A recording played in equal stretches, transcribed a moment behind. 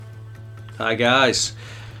Hi guys,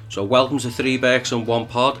 so welcome to Three Berks and One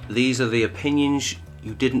Pod. These are the opinions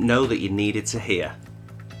you didn't know that you needed to hear.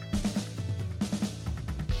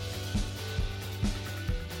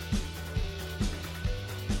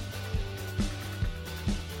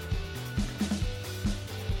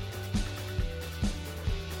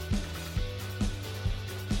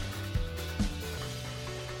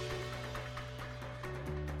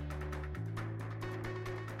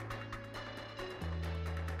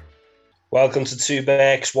 Welcome to Two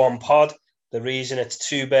Berks, One Pod. The reason it's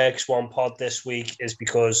Two Berks, One Pod this week is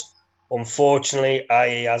because, unfortunately,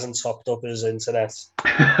 IE hasn't topped up his internet. So,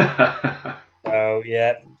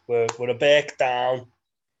 yeah, we're a Berk down,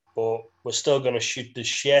 but we're still going to shoot the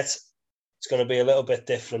shit. It's going to be a little bit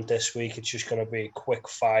different this week. It's just going to be quick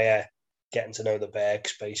fire, getting to know the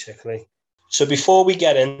Berks, basically. So before we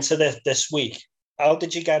get into this week, how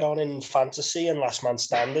did you get on in fantasy and last man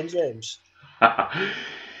standing, James?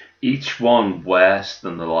 Each one worse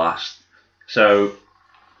than the last. So,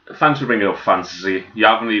 thanks for bringing up fantasy. You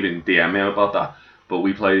haven't even DM'd me about that, but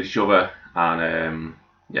we played each other, and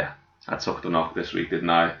I took the knock this week,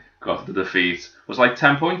 didn't I? Got the defeat. It was like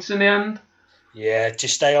 10 points in the end. Yeah, did you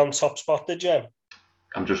stay on top spot, did you?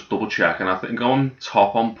 I'm just double checking. I think I'm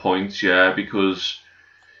top on points, yeah, because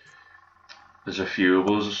there's a few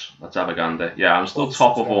of us. Let's have a gander. Yeah, I'm still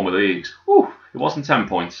top of all my leagues. Whew, it wasn't 10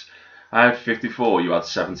 points. I had 54, you had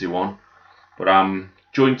 71. But I'm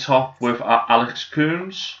joint top with Alex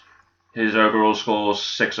Coombs. His overall score is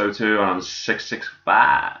 602 and I'm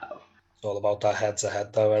 665. It's all about that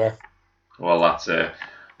head-to-head though, isn't it? Well, that's it.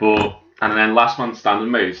 And then last man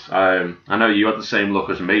standing, mate. I know you had the same luck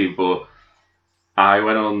as me, but I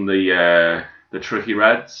went on the Tricky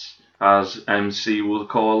Reds, as MC would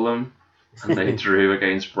call them, and they drew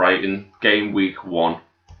against Brighton, game week 1.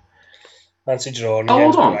 Fancy drawing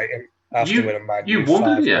against Brighton. You won,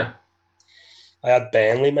 didn't you? I had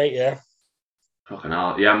Burnley, mate, yeah. Fucking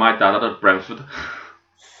hell. Yeah, my dad had a Brentford.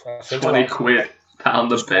 20 quid down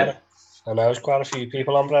the bin. I know, there's quite a few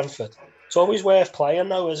people on Brentford. It's always worth playing,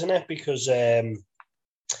 though, isn't it? Because £10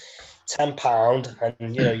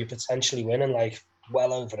 and, you're potentially winning, like,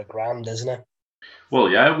 well over £1,000, isn't it? Well,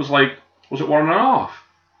 yeah, it was like, was it 1.5?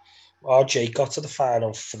 Oh, Jake got to the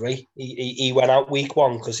final 3. He went out week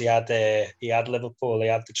 1 because he had Liverpool, he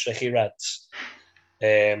had the Tricky Reds.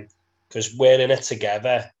 Because we're in it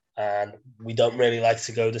together and we don't really like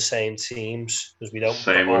to go the same teams because we don't.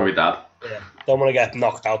 Same with my dad. Yeah, don't want to get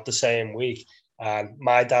knocked out the same week. And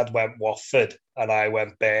my dad went Watford and I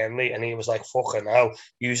went Burnley, and he was like, "Fucking hell,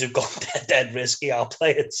 you've got dead risky. I'll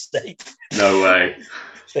play it safe." No way.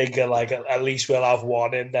 Thinking like at least we'll have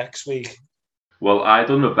one in next week. Well, I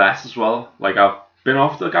done my best as well. Like, I've been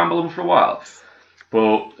off the gambling for a while,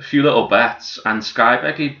 but a few little bets, and Sky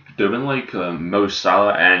Bet keep doing like Mo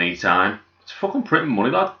Salah any time. It's fucking printing money,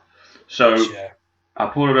 lad. So I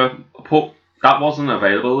put that wasn't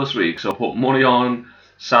available this week, so I put money on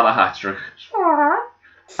Salah hat-trick,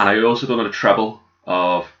 and I also done a treble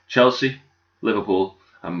of Chelsea, Liverpool,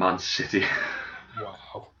 and Man City.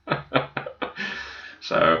 Wow.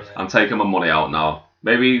 So I'm taking my money out now.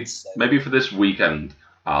 Maybe for this weekend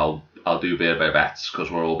I'll do a bit of bets because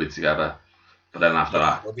we'll all be together. But then after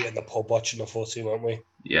that, we'll be in the pub watching the footy, won't we?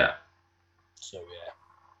 Yeah. So yeah.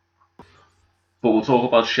 But we'll talk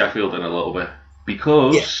about Sheffield in a little bit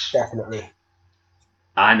because definitely.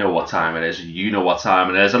 I know what time it is, you know what time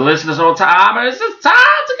it is, and listeners know what time it is. It's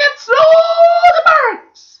time to get to know the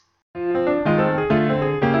Berks.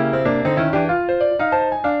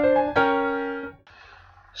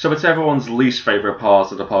 So it's everyone's least favourite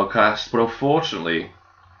part of the podcast, but unfortunately,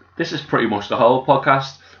 this is pretty much the whole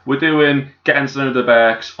podcast. We're doing Getting to Know the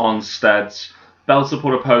Berks on Steads. Belter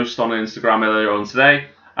put a post on Instagram earlier on today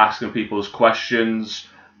asking people's questions,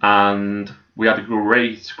 and we had a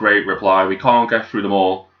great reply. We can't get through them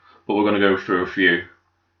all, but we're going to go through a few.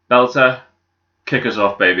 Belter, kick us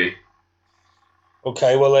off, baby.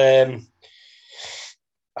 Okay, well, I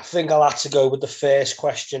think I'll have to go with the first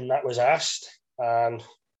question that was asked, and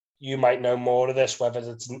you might know more of this, whether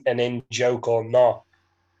it's an in-joke or not.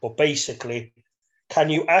 But basically,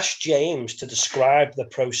 can you ask James to describe the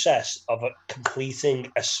process of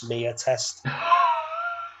completing a smear test?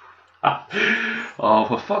 Oh,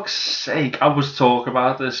 for fuck's sake. I was talking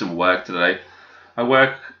about this in work today. I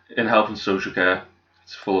work in health and social care.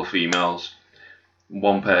 It's full of females.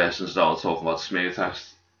 One person started talking about smear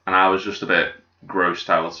tests, and I was just a bit grossed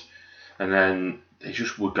out. And then they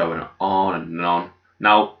just were going on and on.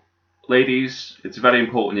 Now, ladies, it's very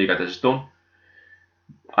important you get this done.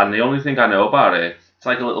 And the only thing I know about it, it's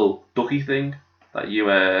like a little ducky thing that you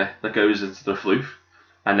that goes into the floof.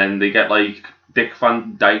 and then they get like Dick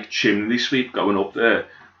Van Dyke chimney sweep going up there,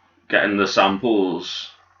 getting the samples,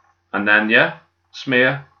 and then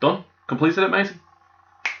smear, done, completed it, mate.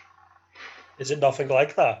 Is it nothing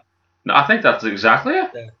like that? No, I think that's exactly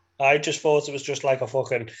it. Yeah. I just thought it was just like a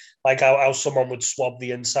fucking, like how someone would swab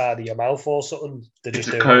the inside of your mouth or something. They just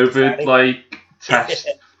It's a do COVID like test,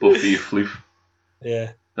 but for your floof.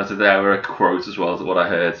 Yeah. That's a quote as well as what I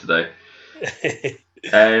heard today. Okay,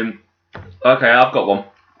 I've got one.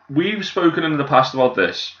 We've spoken in the past about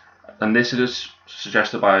this, and this is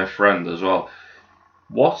suggested by a friend as well.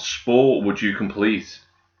 What sport would you compete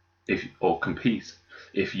if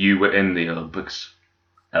you were in the Olympics?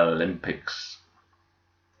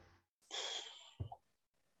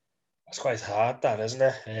 That's quite hard, that, isn't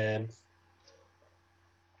it?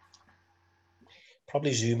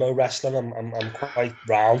 Probably sumo wrestling. I'm quite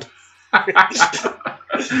round.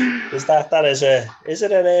 Is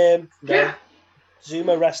it an no? Yeah.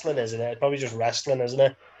 Sumo wrestling, isn't it? Probably just wrestling, isn't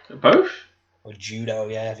it? Both? Or judo,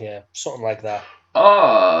 yeah. Something like that.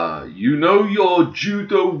 Ah, you know your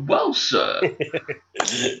judo well, sir.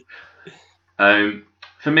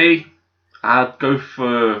 For me, I'd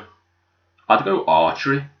go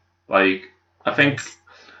archery. Like, I think,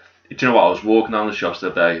 do you know what? I was walking down the shops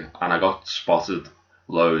the other day and I got spotted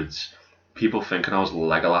loads. People thinking I was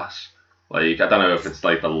Legolas. Like, I don't know if it's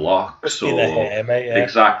like the locks or the hair, mate, yeah.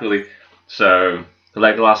 Exactly. So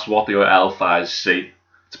Legolas, what the elf eyes see.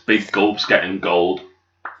 It's big gulps getting gold.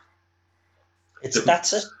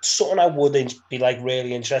 That's something I would be like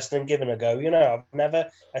really interested in giving a go. You know, I've never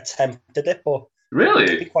attempted it, but really,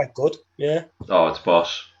 it'd be quite good. Yeah. Oh, it's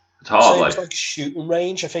boss. It's hard. Same as like shooting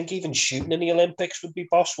range. I think even shooting in the Olympics would be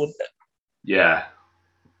boss, wouldn't it? Yeah.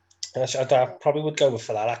 I probably would go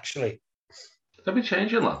for that actually. Don't be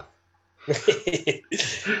changing, lad.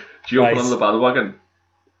 Jumping on the bandwagon.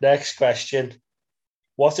 Next question.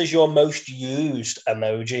 What is your most used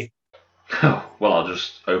emoji? Well, I'll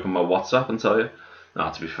just open my WhatsApp and tell you.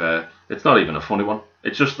 No, to be fair, it's not even a funny one.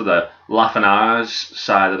 It's just the laughing eyes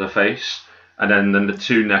side of the face, and then the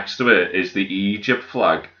two next to it is the Egypt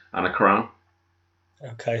flag and a crown.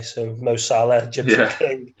 Okay, so Mo Salah,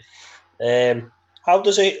 Egyptian king. How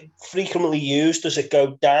does it frequently used? Does it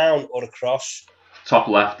go down or across? Top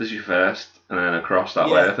left is your first, and then across that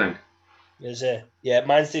way, I think. Is it? Yeah,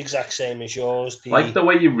 mine's the exact same as yours. Like the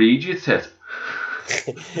way you read your tit.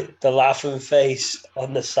 The laughing face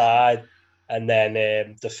on the side, and then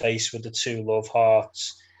the face with the two love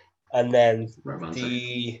hearts, and then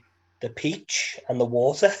Romantic. the peach and the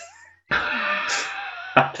water.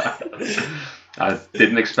 I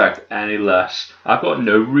didn't expect any less. I've got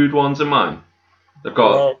no rude ones in mine. I've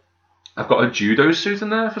got a judo suit in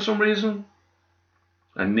there for some reason.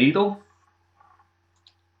 A needle.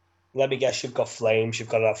 Let me guess, you've got flames. You've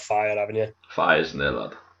got to have fire, haven't you? Fire's in there,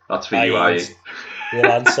 lad. That's for you, IE. You'll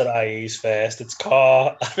answer IEs first. It's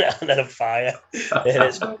car and then a fire. It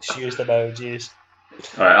is most used emojis.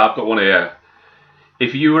 Alright, I've got one here.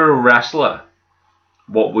 If you were a wrestler,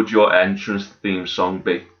 what would your entrance theme song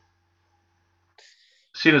be?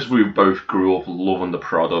 Seeing as we both grew up loving the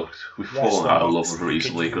product, we've fallen out of love with it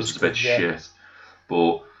recently because it's a bit shit.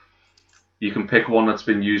 But you can pick one that's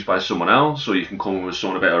been used by someone else, or you can come up with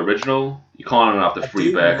something a bit original. You can't have the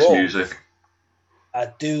Freebirds music. I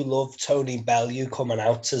do love Tony Bellew coming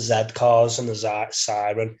out to Z Cars and the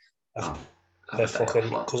Siren. Because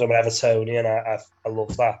I'm an Evertonian, I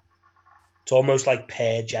love that. It's almost like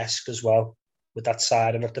Page-esque as well, with that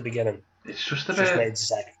siren at the beginning. It's just a bit... made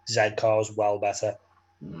Z Cars well better.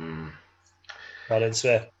 Not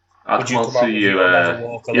into it. I'd come out to you,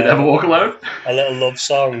 you never walk alone? A little love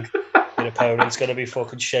song. Your opponent's going to be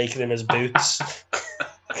fucking shaking in his boots.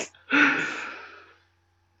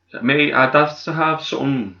 Me, I'd have to have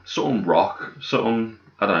something rock, something,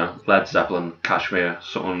 I don't know, Led Zeppelin, Kashmir,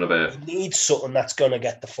 something a bit... You need something that's going to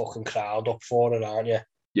get the fucking crowd up for it, aren't you?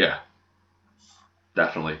 Yeah.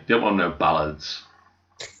 Definitely. You don't want no ballads.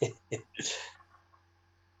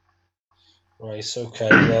 Right, okay,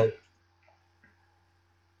 well...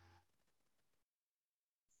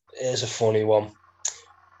 Here's a funny one.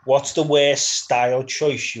 What's the worst style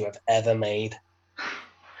choice you have ever made?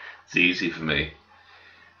 It's easy for me.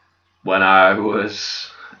 When I was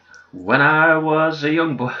a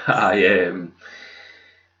young boy, I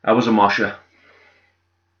was a mosher.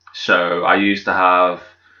 So I used to have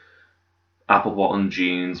apple bottom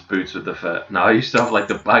jeans, boots with the fit. Now I used to have like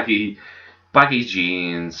the baggy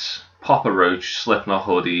jeans, Papa Roach, Slipknot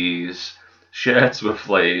hoodies, shirts with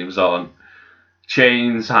flames on,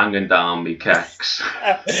 chains hanging down me kecks.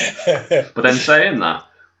 But then saying that,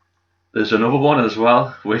 There's another one as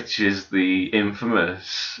well, which is the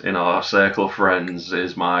infamous in our circle of friends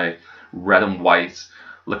is my red and white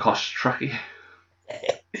Lacoste trackie.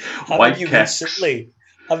 Haven't White you kecks. recently?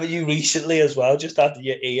 Haven't you recently as well? Just had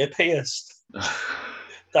your ear pierced.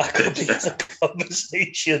 That could be a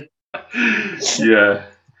conversation. Yeah.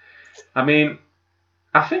 I mean,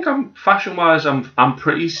 I think I'm fashion-wise, I'm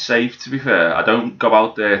pretty safe. To be fair, I don't go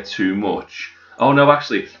out there too much. Oh no,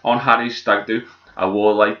 actually, on Harry's stag do, I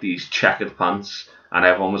wore like these checkered pants, and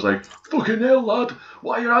everyone was like, "Fucking hell, lad,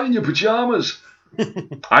 why are you out in your pajamas?"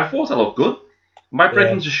 I thought I looked good. Might bring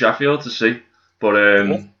Yeah. them to Sheffield to see, but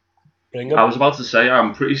Bring I him. was about to say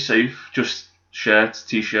I'm pretty safe. Just shirts,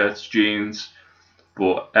 t-shirts, jeans,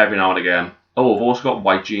 but every now and again. Oh, I've also got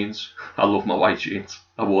white jeans. I love my white jeans.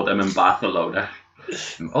 I wore them in Barcelona.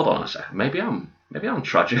 Hold on a second. Maybe I'm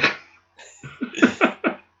tragic.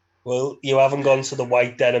 Well, you haven't gone to the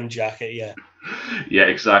white denim jacket yet. Yeah,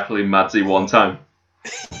 exactly. Madsy one time.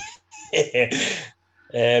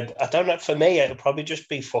 I don't know. For me, it'd probably just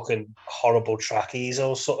be fucking horrible trackies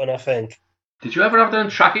or something, I think. Did you ever have them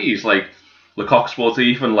trackies like Lecoq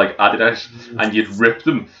Sportif and like Adidas, and you'd rip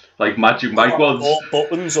them like Magic Mike ones? All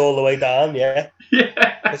buttons all the way down, yeah.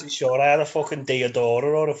 Yeah. Pretty sure I had a fucking Diodora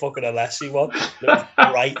or a fucking Alessi one. It was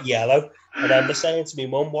bright yellow. And then they're saying to me,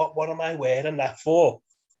 Mum, what am I wearing that for?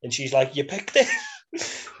 And she's like, you picked it.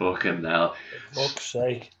 Fucking hell. For fuck's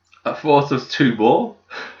sake. I thought of two ball.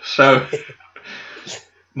 So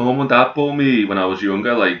my mum and dad bought me when I was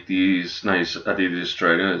younger like these nice Adidas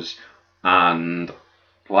trainers, and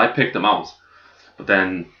well, I picked them out, but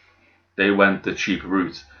then they went the cheap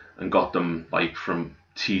route and got them like from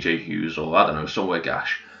TJ Hughes or I don't know, somewhere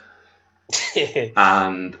gash.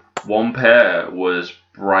 And one pair was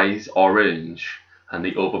bright orange and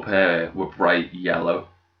the other pair were bright yellow.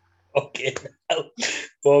 Fucking hell.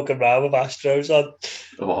 Walking around with Astros on.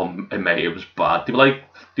 Oh, it was bad. They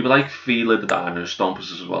were like Fila the Dino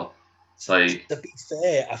Stompers as well. Like, to be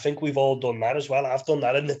fair, I think we've all done that as well. I've done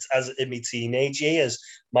that in my teenage years.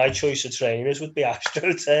 My choice of trainers would be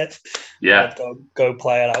AstroTurf. yeah. I'd go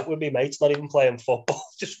play it out with me mates, not even playing football,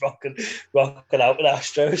 just rocking out with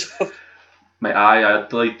Astros. Mate, I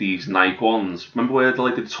had like these Nike ones. Remember where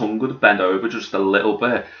like the tongue would bend over just a little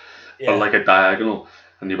bit, Yeah. but like a diagonal,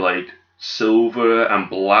 and they were like silver and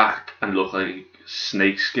black and look like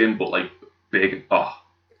snake skin, but like big. Oh,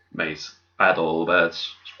 mate, I had all the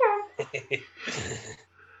beds.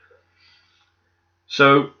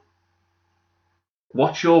 So,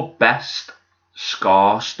 what's your best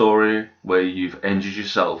scar story where you've injured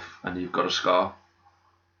yourself and you've got a scar?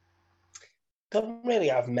 Don't really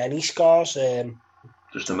have many scars.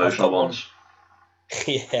 Just emotional ones.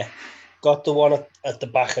 Yeah, got the one at the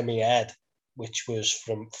back of my head, which was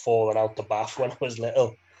from falling out the bath when I was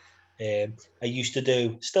little. I used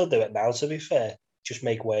to still do it now, to be fair. Just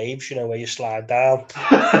make waves, where you slide down.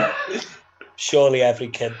 Surely every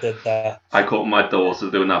kid did that. I caught my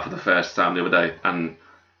daughter doing that for the first time the other day, and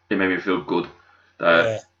it made me feel good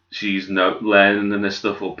that she's learning this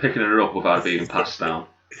stuff or picking it up without being passed down.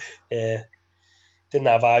 Yeah. Didn't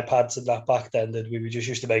have iPads in that back then, did we? We just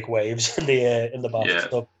used to make waves in the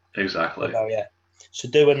bathtub. Yeah, exactly. But no, yeah. So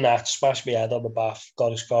doing that, smashed my head on the bath,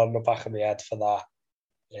 got a scar on the back of my head for that.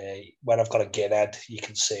 When I've got a gin head, you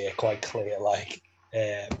can see it quite clear, like.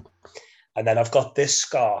 And then I've got this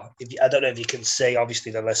scar. I don't know if you can see.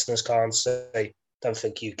 Obviously, the listeners can't see. Don't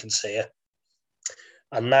think you can see it.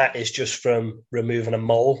 And that is just from removing a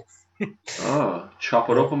mole. Oh, chop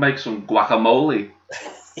it up and make some guacamole.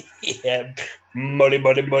 Yeah, money.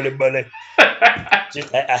 I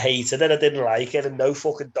hated it. I didn't like it, and no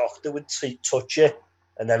fucking doctor would touch it.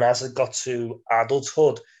 And then as it got to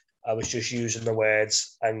adulthood, I was just using the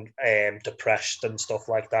words and depressed and stuff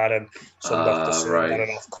like that, and some doctors got it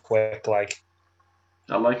off quick. Like,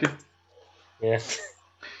 I like it. Yeah,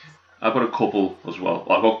 I've got a couple as well.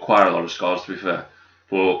 I've got quite a lot of scars, to be fair,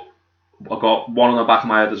 but I got one on the back of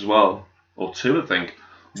my head as well, or two, I think.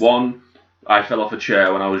 One, I fell off a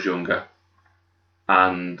chair when I was younger,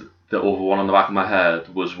 and the other one on the back of my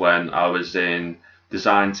head was when I was in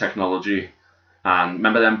design technology. And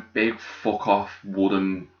remember them big fuck off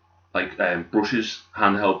wooden brushes,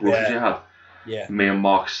 handheld brushes you had? Yeah. Me and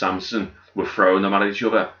Mark Sampson were throwing them at each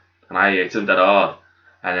other, and I hit him dead hard.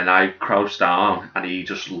 And then I crouched down, and he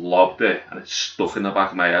just lobbed it, and it stuck in the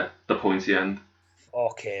back of my head, the pointy end.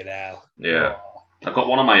 Okay, now. Yeah. Oh. I've got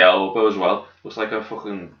one on my elbow as well. Looks like a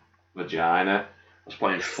fucking vagina. I was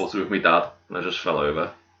playing footy with my dad, and I just fell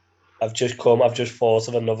over. I've just thought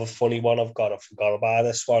of another funny one I've got. I forgot about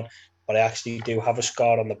this one, but I actually do have a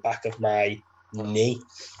scar on the back of my knee.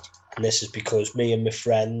 And this is because me and my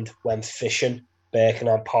friend went fishing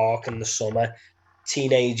Birkenhead Park in the summer,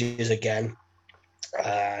 teenagers again,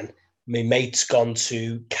 and my mate's gone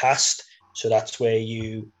to cast, so that's where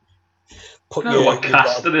you put I know what your rod.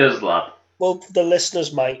 casting is, lad. Well, the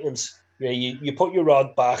listeners mightn't. You put your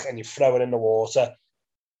rod back and you throw it in the water.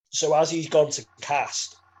 So as he's gone to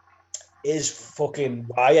cast, his fucking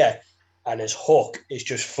wire and his hook is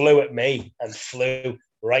just flew at me and flew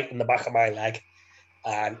right in the back of my leg.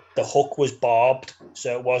 And the hook was barbed,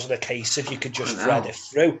 so it wasn't a case of you could just thread it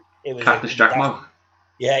through. It was Cactus Jack mouth.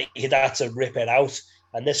 Yeah, you'd had to rip it out.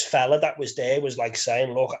 And this fella that was there was like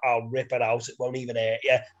saying, look, I'll rip it out. It won't even hurt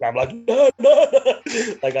you. And I'm like, no.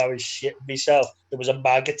 Like I was shitting myself. There was a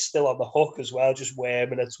maggot still on the hook as well, just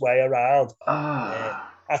worming its way around.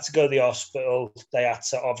 Had to go to the hospital. They had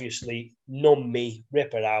to obviously numb me,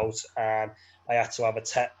 rip it out, and I had to have a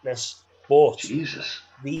tetanus. But Jesus.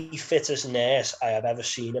 The fittest nurse I have ever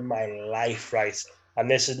seen in my life, right?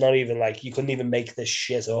 And this is not even like, you couldn't even make this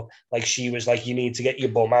shit up. Like, she was like, you need to get your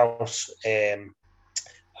bum out, and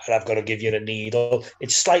I'm going to give you a needle.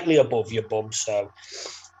 It's slightly above your bum, so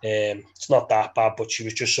it's not that bad, but she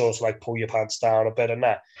was just sort of like, pull your pants down a bit and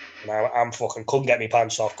that. And I'm fucking couldn't get my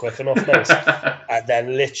pants off quick enough, mate. And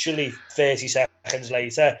then literally 30 seconds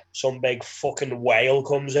later, some big fucking whale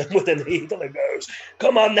comes in with a needle and goes,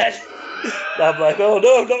 come on then. And I'm like, oh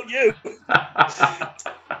no, not you.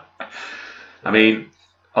 I mean,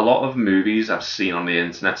 a lot of movies I've seen on the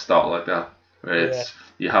internet start like that, where it's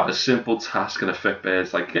you have a simple task and a fit bear.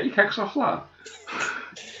 It's like, get your kicks off, lad.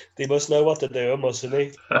 They must know what to do, mustn't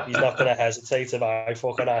he? He's not going to hesitate if I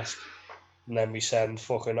fucking ask. And then we send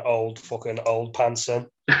fucking old pants in.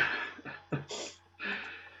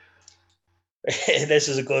 This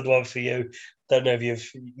is a good one for you. Don't know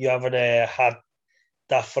if you haven't had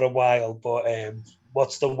that for a while, but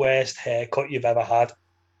what's the worst haircut you've ever had?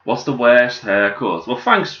 What's the worst haircut? Well,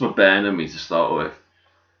 thanks for burning me to start with.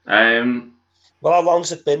 Well, how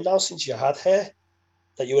long's it been now since you had hair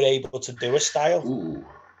that you were able to do a style? Ooh,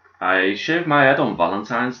 I shaved my head on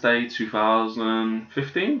Valentine's Day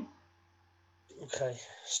 2015. Okay,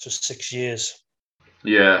 it's just 6 years.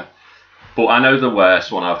 Yeah, but I know the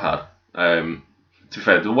worst one I've had. To be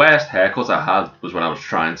fair, the worst haircut I had was when I was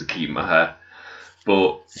trying to keep my hair.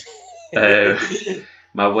 But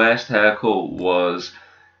my worst haircut was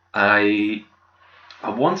I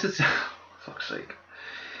wanted to fuck's sake.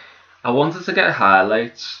 I wanted to get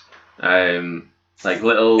highlights, like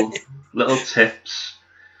little tips.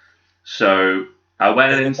 So I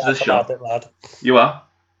went David into Beckham the shop. had it, lad. You are?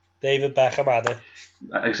 David Beckham had it.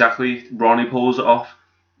 Exactly. Ronnie pulls it off.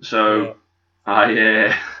 So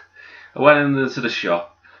I went into the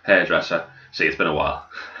shop, hairdresser. See, it's been a while,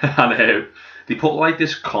 and they put like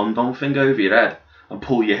this condom thing over your head and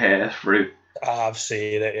pull your hair through. I've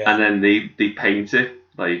seen it, yeah. And then they paint it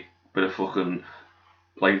like with a fucking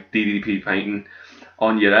like DDP painting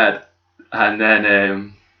on your head, and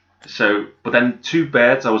then but then two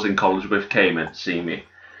birds I was in college with came in to see me.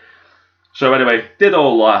 So anyway, did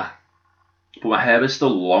all that, but my hair was still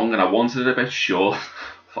long and I wanted it a bit short.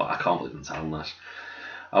 Fuck, I can't believe I'm telling this.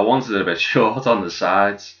 I wanted it a bit short on the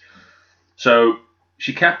sides, so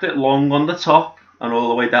she kept it long on the top and all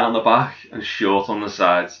the way down the back and short on the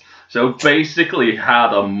sides. So basically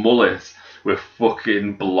had a mullet with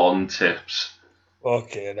fucking blonde tips.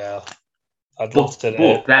 Okay, now. But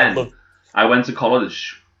then I went to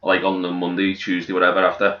college like on the Monday, Tuesday, whatever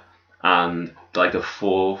after, and like the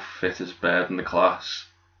fourth fittest bird in the class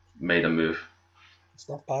made a move. It's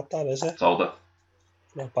not bad, that, is it? Told her.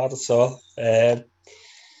 Not bad at all.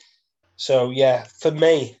 So yeah, for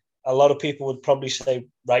me, a lot of people would probably say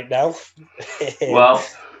right now. Well,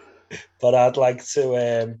 but I'd like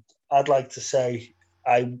to say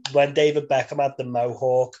when David Beckham had the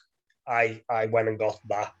mohawk, I went and got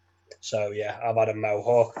that. So yeah, I've had a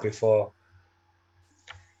mohawk before.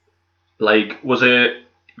 Like, was it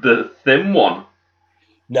the thin one?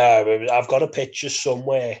 No, I've got a picture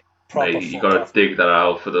somewhere. Mate, you got to dig that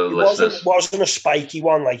out for the listeners. It wasn't a spiky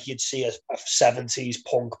one like you'd see a 70s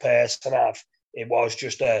punk person have. It was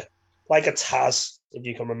just like a Taz, if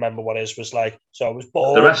you can remember what his was like. So I was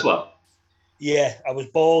bald. The wrestler? Yeah, I was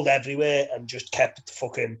bald everywhere and just kept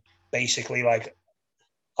fucking basically like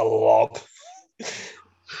a log.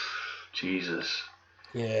 Jesus.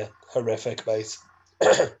 Yeah, horrific, mate.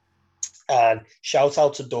 And shout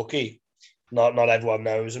out to Ducky. Not everyone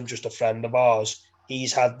knows him, just a friend of ours.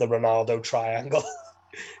 He's had the Ronaldo triangle.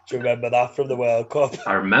 Do you remember that from the World Cup?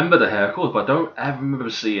 I remember the haircut, but I don't ever remember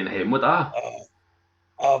seeing him with that.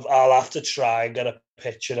 I'll have to try and get a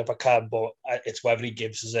picture if I can, but it's whether he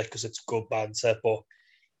gives us it because it's good banter. But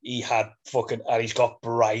he had and he's got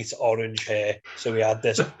bright orange hair. So he had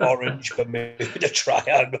this orange Bermuda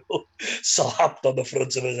triangle slapped on the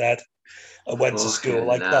front of his head and went to school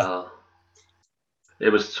like that. It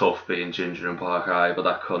was tough being Ginger in Park High, but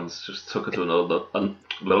that cunt just took it to another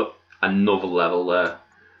level there.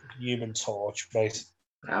 Human Torch, mate.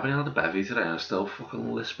 I haven't had a bevy today and I'm still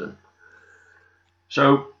fucking lisping.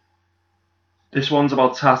 So, this one's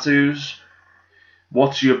about tattoos.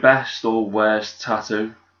 What's your best or worst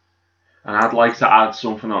tattoo? And I'd like to add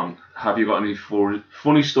something on. Have you got any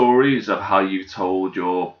funny stories of how you told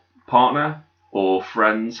your partner or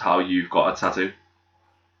friends how you've got a tattoo?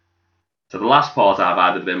 So the last part I've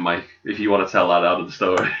added in, Mike, if you want to tell that out of the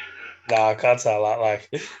story. No, I can't tell that, like.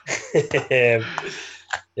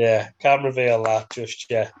 Yeah, can't reveal that just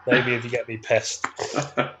yet. Maybe if you get me pissed.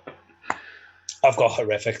 I've got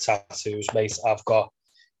horrific tattoos, mate. I've got...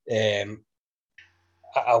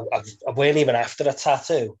 I weren't even after a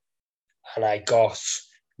tattoo. And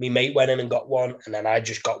my mate went in and got one, and then I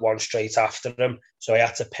just got one straight after him. So I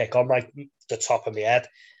had to pick on like the top of my head,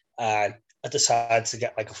 and I decided to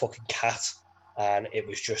get like a fucking cat, and it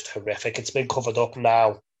was just horrific. It's been covered up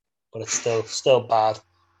now, but it's still bad.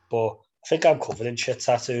 But I think I'm covered in shit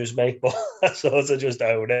tattoos, mate. But I sort of just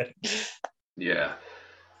own it. Yeah.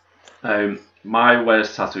 My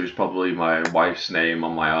worst tattoo is probably my wife's name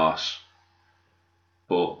on my arse.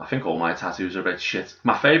 But I think all my tattoos are a bit shit.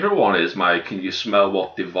 My favourite one is "Can you smell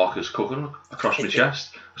what the vodka's cooking?" across my chest.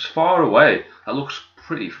 It's far away. That looks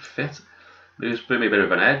pretty fit. It's given me a bit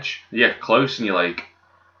of an edge. You get close and you're like,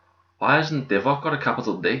 why hasn't Divock got a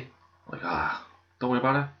capital D? Like, don't worry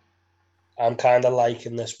about it. I'm kind of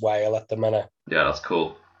liking this whale at the minute. Yeah, that's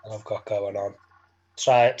cool. I've got going on.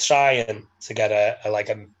 Trying to get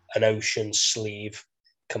an ocean sleeve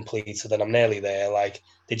completed, and I'm nearly there. Like,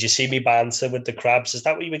 did you see me banter with the crabs? Is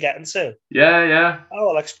that what you were getting to? Yeah. Oh,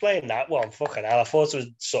 I'll explain that one. Fucking hell, I thought it was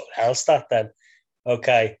something else that then.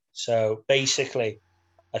 Okay, so basically,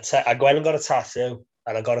 I went and got a tattoo,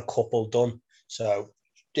 and I got a couple done. So,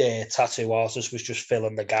 tattoo artist was just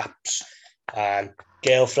filling the gaps, and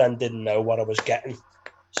girlfriend didn't know what I was getting.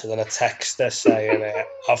 So then I texted her saying,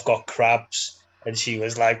 I've got crabs. And she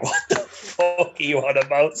was like, what the fuck are you on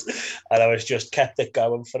about? And I was just kept it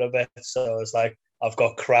going for a bit. So I was like, I've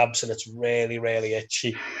got crabs and it's really, really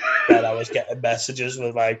itchy. And I was getting messages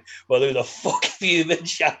with like, well, who the fuck have you been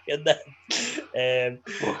shacking them?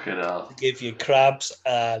 Fucking hell. To give you crabs.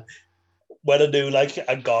 And when I knew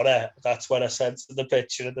I got it, that's when I sent her the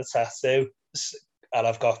picture of the tattoo. And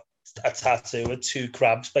I've got a tattoo with 2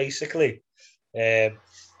 crabs, basically.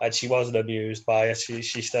 And she wasn't amused by it. She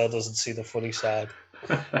still doesn't see the funny side.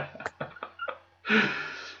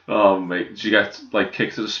 Oh, mate. Did you get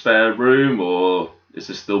kicked to the spare room, or is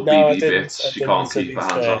there still BB bits you can't keep your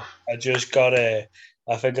hands off? I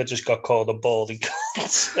think I just got called a baldy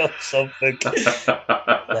cunt or something.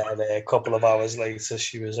 Then a couple of hours later,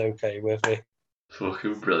 she was okay with me.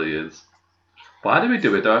 Fucking brilliant. Why do we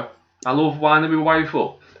do it, though? I love winding my wife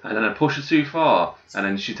up, and then I push her too far, and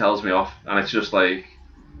then she tells me off, and it's just like,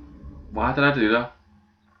 why did I do that?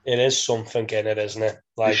 It is something in it, isn't it?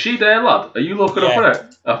 Is she there, lad? Are you looking up at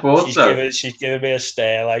it? I thought she's giving me a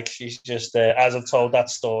stare. Like, she's just, as I've told that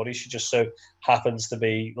story, she just so happens to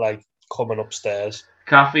be, coming upstairs.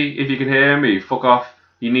 Kathy, if you can hear me, fuck off.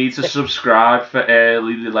 You need to subscribe for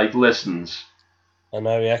early, listens. I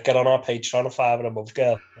know, yeah. Get on our Patreon, $5 a month,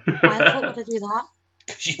 girl. Why the fuck would I do that?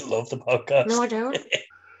 Because you love the podcast. No, I don't.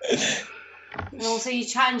 And also, you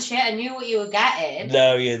chatting shit. I knew what you were getting.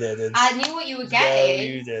 No, you didn't. I knew what you were getting. No,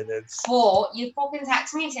 you didn't. But you fucking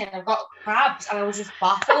texted me saying I've got crabs, and I was just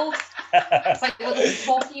baffled. It's like, what the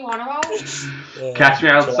fuck are you on about? Catch me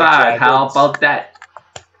outside. How about that?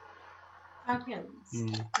 Dragons?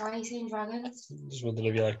 Why are you saying dragons? Just wondering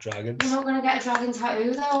if you like dragons. You're not going to get a dragon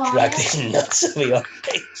tattoo, though, are Drag you? these nuts at me on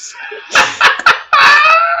face.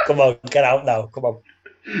 Come on, get out now. Come on.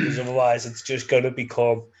 Because otherwise it's just going to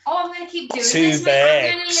become I'm going to keep doing 2 this, mate.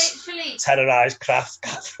 I'm going to bags. literally... Terrorised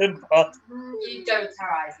Catherine Pod. You don't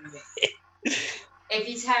terrorise me. If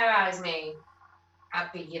you terrorise me,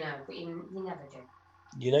 I'd be, but you never do.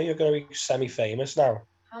 You know you're going to be semi-famous now.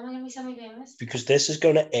 How am I going to be semi-famous? Because this is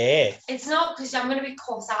going to air. It's not, because I'm going to be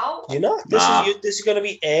cut out. You're not. This is going to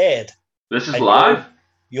be aired. This is live.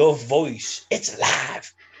 Your voice, it's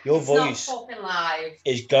live. Your voice not fucking live.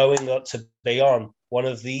 Is going up to be on one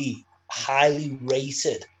of the highly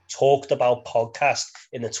rated, talked about podcasts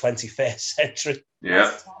in the 21st century. Yeah.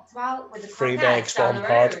 Talked about with the Three crackheads bags, down one the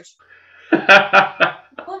pod. road.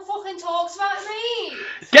 What fucking talks about me?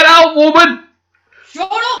 Get out, woman! Shut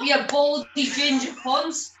up, you baldy ginger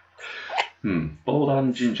cunt. Bald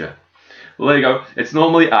and ginger. Well, there you go. It's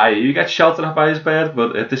normally IE who gets shouted at by his bird,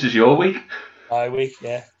 but this is your week. My week,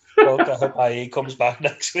 yeah. Well, I hope IE comes back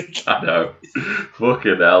next week. I know.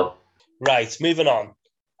 Fucking hell. Right, moving on.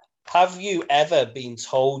 Have you ever been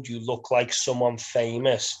told you look like someone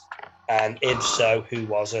famous? And if so, who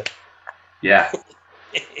was it? Yeah.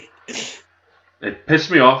 It pissed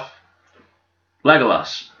me off.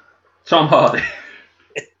 Legolas. Tom Hardy.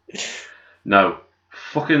 No.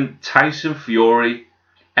 Fucking Tyson Fury.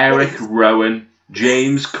 Eric Rowan.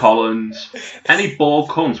 James Collins. Any bald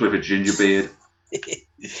cunts with a ginger beard.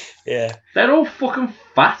 Yeah. They're all fucking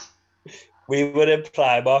fat. We were in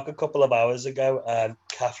Primark a couple of hours ago and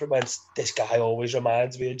Catherine went, this guy always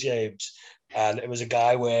reminds me of James. And it was a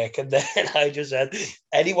guy working there and I just said,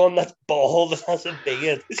 anyone that's bald and has a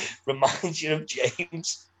beard reminds you of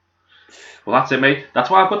James. Well, that's it, mate. That's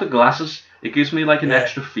why I've got the glasses. It gives me like an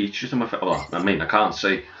extra feature to my face. Well, I mean, I can't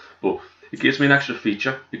see, but it gives me an extra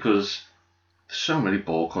feature because there's so many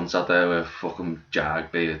bald cunts out there with fucking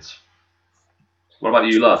jag beards. What about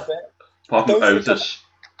you, lad? Apart from Otis.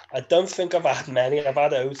 I don't think I've had many. I've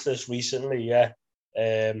had Otis recently, yeah.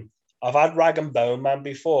 I've had Rag and Bone Man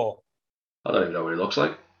before. I don't even know what he looks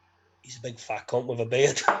like. He's a big fat cunt with a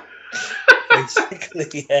beard.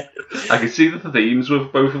 Basically, yeah. I can see the themes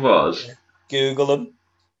with both of ours. Yeah. Google him.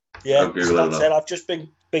 Yeah, Google that's him. it. I've just been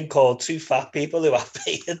called two fat people who have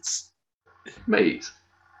beards. Mate.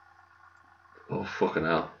 Oh, fucking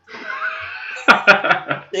hell.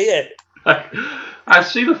 Yeah. I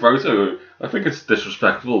see the photo. I think it's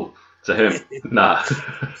disrespectful to him. Nah.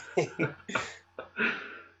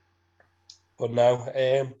 But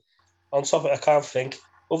no, on top of it, I can't think.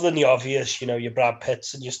 Other than the obvious, you know, your Brad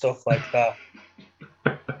Pitts and your stuff like that.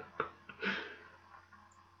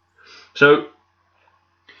 So,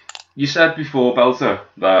 you said before, Belter,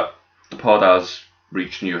 that the pod has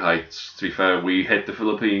reached new heights. To be fair, we hit the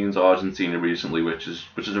Philippines, Argentina recently, which is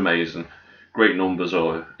amazing. Great numbers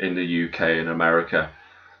are in the UK and America.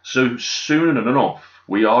 So soon enough,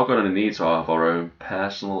 we are going to need to have our own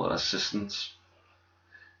personal assistants.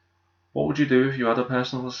 What would you do if you had a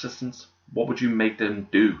personal assistant? What would you make them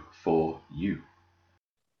do for you?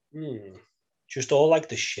 Just all like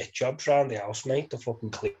the shit jobs around the house, mate. The fucking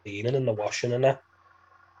cleaning and the washing and that.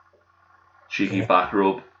 Cheeky back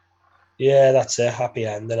rub. Yeah, that's it. Happy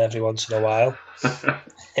ending every once in a while. To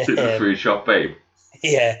the food shop, babe.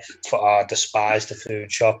 Yeah, I despise the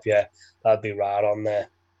food shop. Yeah, that'd be right on there.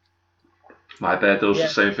 My bed does the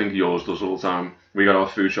same thing yours does all the time. We got our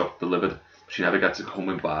food shop delivered. She never gets it come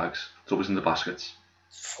in bags. It's always in the baskets.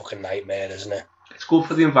 It's a fucking nightmare, isn't it? It's good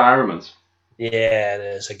for the environment. Yeah, it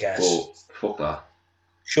is, I guess. But fuck that.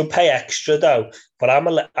 Should pay extra though. But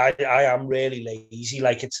I am really lazy.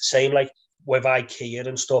 Like it's the same like with IKEA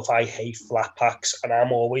and stuff. I hate flat packs, and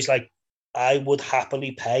I'm always like, I would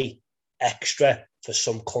happily pay extra for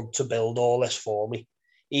some cunt to build all this for me.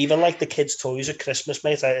 Even like the kids' toys at Christmas,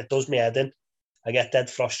 mate. It does me head in. I get dead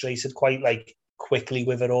frustrated quite like quickly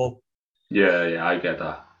with it all. Yeah, I get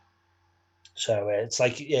that. So it's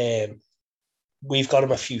like we've got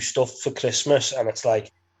him a few stuff for Christmas, and it's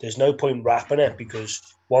like there's no point wrapping it because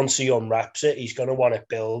once he unwraps it, he's going to want it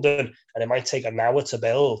building, and it might take an hour to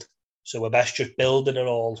build. So we're best just building it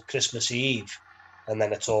all Christmas Eve, and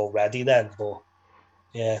then it's all ready then. But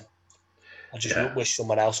yeah, I just wish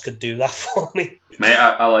someone else could do that for me. Mate,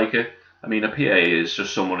 I like it. I mean, a PA is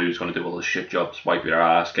just someone who's going to do all the shit jobs, wipe your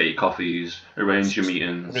ass, get your coffees, arrange your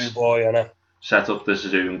meetings, New boy, I know. Set up the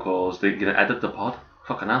Zoom calls, they can edit the pod.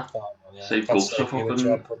 Fucking hell. Save gulps for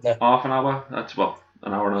fucking half an hour. That's what,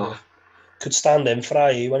 an hour and a half. Could stand in for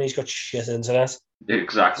IE when he's got shit internet.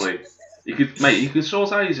 Exactly. You could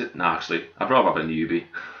sort out his... Nah, actually, I'd rather have a newbie.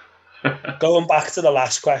 Going back to the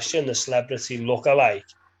last question, the celebrity look-alike,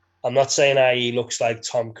 I'm not saying IE looks like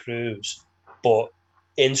Tom Cruise, but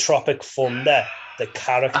in Tropic Thunder, the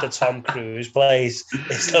character Tom Cruise plays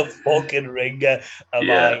is the fucking ringer of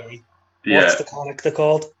IE. What's the character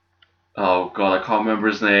called? Oh, God, I can't remember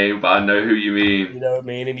his name, but I know who you mean. You know what I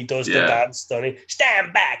mean? And he does the dance, don't he?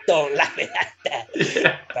 Stand back, don't laugh at that.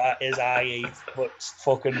 Yeah. That is IE, but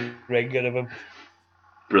fucking ringer of him.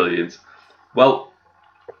 Brilliant. Well,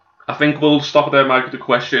 I think we'll stop there, Mike, with the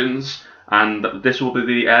questions, and this will be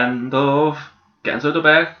the end of Getting to the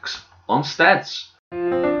Berks on Steads.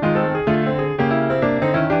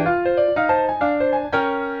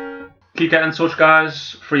 Keep getting in touch,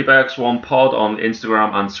 guys. FreeBerks1Pod on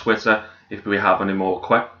Instagram and Twitter. If you have any more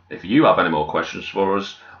questions for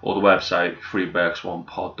us, or the website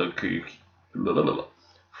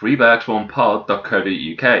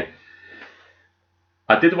freeberks1pod.co.uk.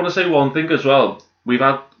 I did want to say one thing as well. We've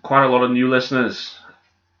had quite a lot of new listeners.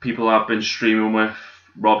 People I've been streaming with,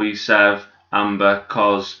 Robbie, Sev, Amber,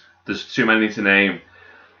 because there's too many to name.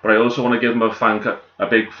 But I also want to give them a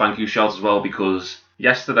big thank you shout as well, because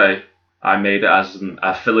yesterday I made it as an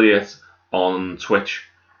affiliate on Twitch.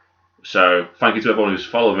 So thank you to everyone who's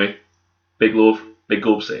followed me. Big love, big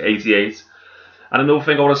gulps at 88. And another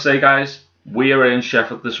thing I want to say, guys, we are in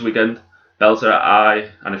Sheffield this weekend. Belter, I,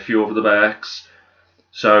 and a few of the Berks.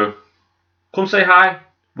 So come say hi.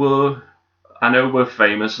 I know we're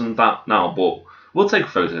famous and that now, but we'll take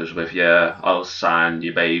photos with you. I'll sign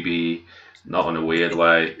your baby, not in a weird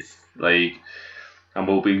way. And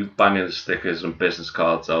we'll be banging stickers and business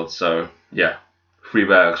cards out. So yeah, 3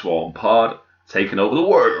 Berks, 1 Pod, taking over the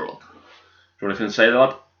world. Do you want anything to say,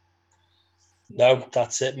 lad? No,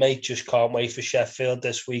 that's it, mate. Just can't wait for Sheffield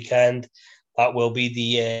this weekend. That will be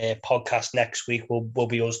the podcast next week. Will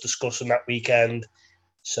be us discussing that weekend.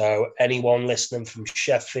 So anyone listening from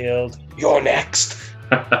Sheffield, you're next.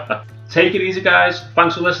 Take it easy, guys.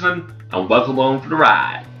 Thanks for listening, and welcome along for the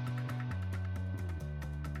ride.